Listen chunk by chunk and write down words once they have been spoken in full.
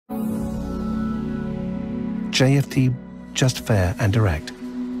JFD just fair and direct?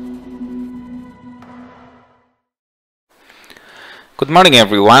 Good morning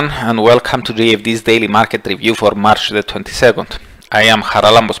everyone, and welcome to JFD's daily market review for March the 22nd. I am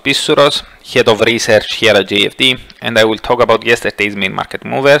Charalambos Pissouros, head of research here at JFD, and I will talk about yesterday's main market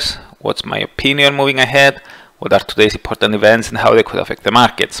movers, what's my opinion moving ahead, what are today's important events and how they could affect the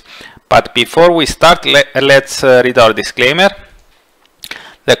markets. But before we start, let's read our disclaimer.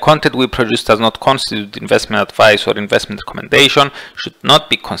 The content we produce does not constitute investment advice or investment recommendation, should not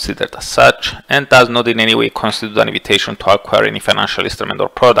be considered as such, and does not in any way constitute an invitation to acquire any financial instrument or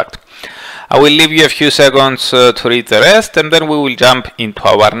product. I will leave you a few seconds to read the rest, and then we will jump into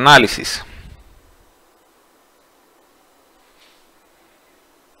our analysis.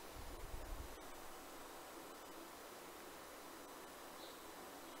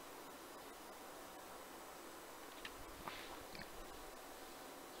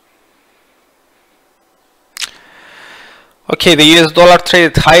 Okay, the US dollar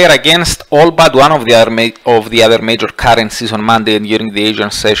traded higher against all but one of the other major currencies on Monday and during the Asian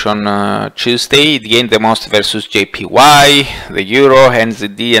session Tuesday. It gained the most versus JPY, the Euro,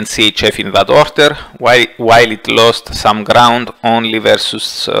 NZD and CHF in that order, while it lost some ground only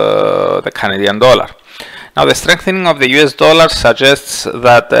versus the Canadian dollar. Now, the strengthening of the US dollar suggests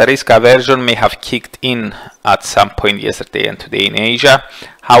that risk aversion may have kicked in at some point yesterday and today in Asia.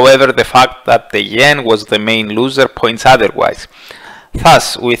 However, the fact that the yen was the main loser points otherwise.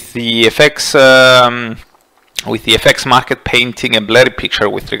 Thus, with the FX market painting a blurry picture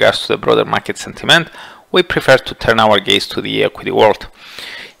with regards to the broader market sentiment, we prefer to turn our gaze to the equity world.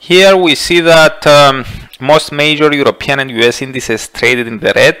 Here we see that most major European and US indices traded in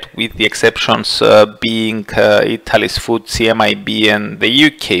the red, with the exceptions being Italy's FTSE MIB and the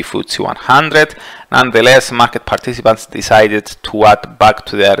UK FTSE 100. Nonetheless, market participants decided to add back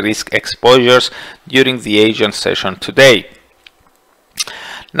to their risk exposures during the Asian session today.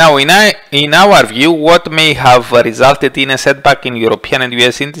 Now, in our view, what may have resulted in a setback in European and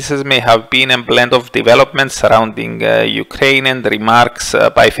US indices may have been a blend of developments surrounding Ukraine and remarks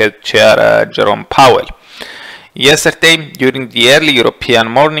by Fed Chair Jerome Powell. Yesterday, during the early European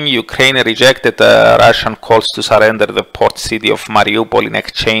morning, Ukraine rejected Russian calls to surrender the port city of Mariupol in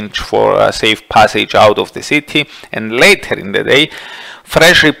exchange for safe passage out of the city, and later in the day,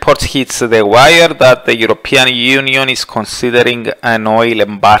 fresh reports hit the wire that the European Union is considering an oil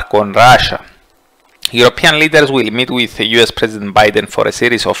embargo on Russia. European leaders will meet with US President Biden for a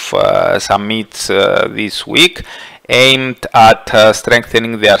series of summits this week, aimed at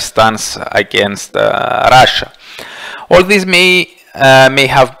strengthening their stance against Russia. All this may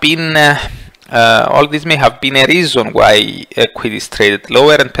have been a reason why equities traded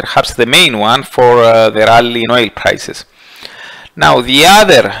lower, and perhaps the main one for the rally in oil prices. Now, the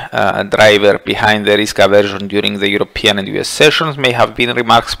other driver behind the risk aversion during the European and US sessions may have been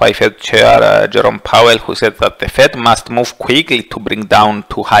remarks by Fed Chair Jerome Powell, who said that the Fed must move quickly to bring down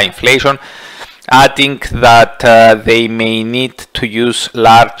too high inflation, adding that they may need to use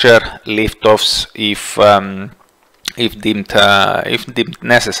larger liftoffs if deemed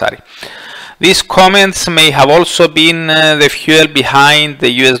necessary. These comments may have also been the fuel behind the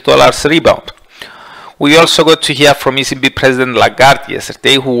US dollar's rebound. We also got to hear from ECB President Lagarde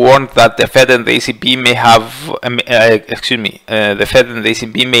yesterday, who warned that the Fed and the ECB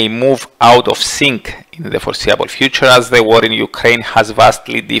may move out of sync in the foreseeable future, as the war in Ukraine has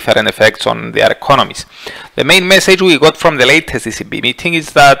vastly different effects on their economies. The main message we got from the latest ECB meeting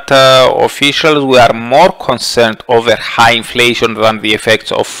is that officials were more concerned over high inflation than the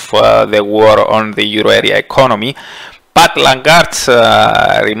effects of the war on the euro area economy. But Lagarde's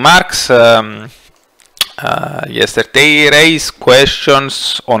remarks yesterday raised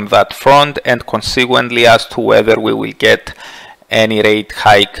questions on that front, and consequently as to whether we will get any rate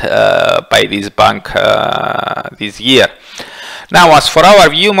hike by this bank this year. Now, as for our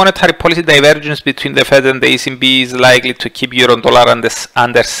view, monetary policy divergence between the Fed and the ECB is likely to keep euro-dollar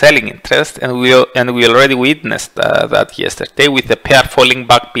under selling interest, and we already witnessed that yesterday, with the pair falling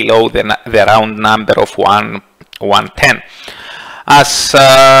back below the round number of 110. As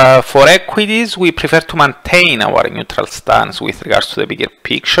for equities, we prefer to maintain our neutral stance with regards to the bigger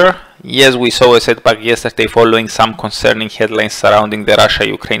picture. Yes, we saw a setback yesterday following some concerning headlines surrounding the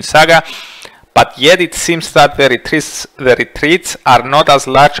Russia-Ukraine saga, but yet it seems that the retreats are not as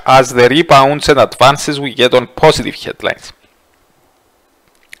large as the rebounds and advances we get on positive headlines.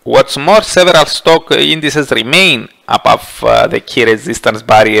 What's more, several stock indices remain above the key resistance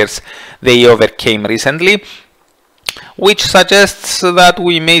barriers they overcame recently, which suggests that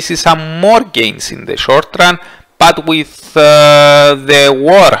we may see some more gains in the short run, but with the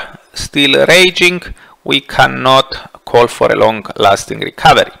war still raging, we cannot call for a long-lasting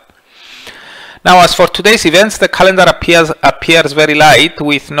recovery. Now, as for today's events, the calendar appears very light,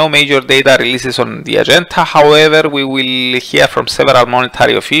 with no major data releases on the agenda. However, we will hear from several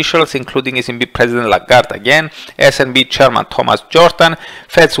monetary officials, including ECB President Lagarde again, SNB Chairman Thomas Jordan,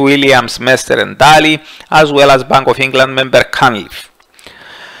 Fed's Williams, Mester and Daly, as well as Bank of England member Cunliffe.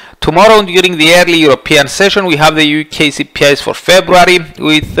 Tomorrow, during the early European session, we have the UK CPIs for February,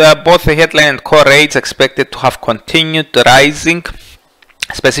 with both the headline and core rates expected to have continued rising.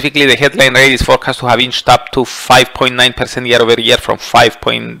 Specifically, the headline rate is forecast to have inched up to 5.9% year over year from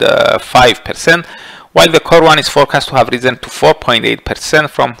 5.5%, while the core one is forecast to have risen to 4.8%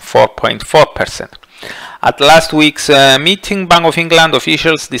 from 4.4%. At last week's meeting, Bank of England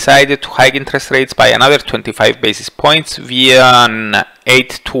officials decided to hike interest rates by another 25 basis points via an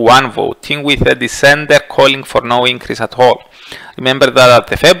 8-to-1 voting, with a dissenter calling for no increase at all. Remember that at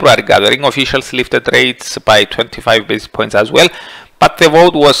the February gathering, officials lifted rates by 25 basis points as well, but the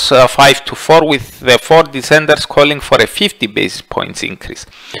vote was 5-4, with the 4 dissenters calling for a 50 basis points increase.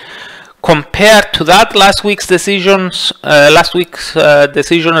 Compared to that, last week's decision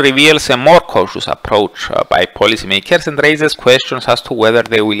reveals a more cautious approach by policymakers and raises questions as to whether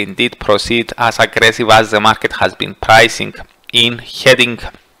they will indeed proceed as aggressive as the market has been pricing in heading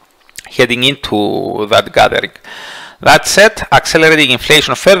into that gathering. That said, accelerating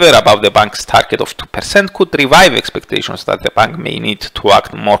inflation further above the bank's target of 2% could revive expectations that the bank may need to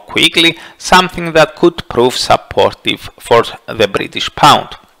act more quickly, something that could prove supportive for the British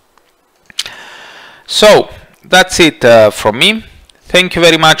pound. So, that's it from me. Thank you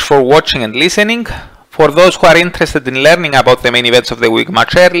very much for watching and listening. For those who are interested in learning about the main events of the week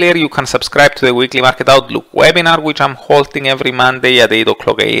much earlier, you can subscribe to the Weekly Market Outlook webinar, which I'm holding every Monday at 8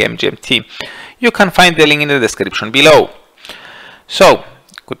 o'clock AM GMT. You can find the link in the description below. So,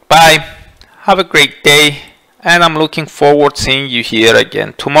 goodbye, have a great day, and I'm looking forward to seeing you here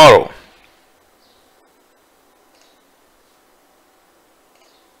again tomorrow.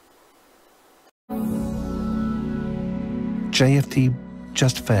 JFD,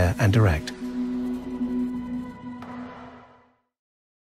 just fair and direct.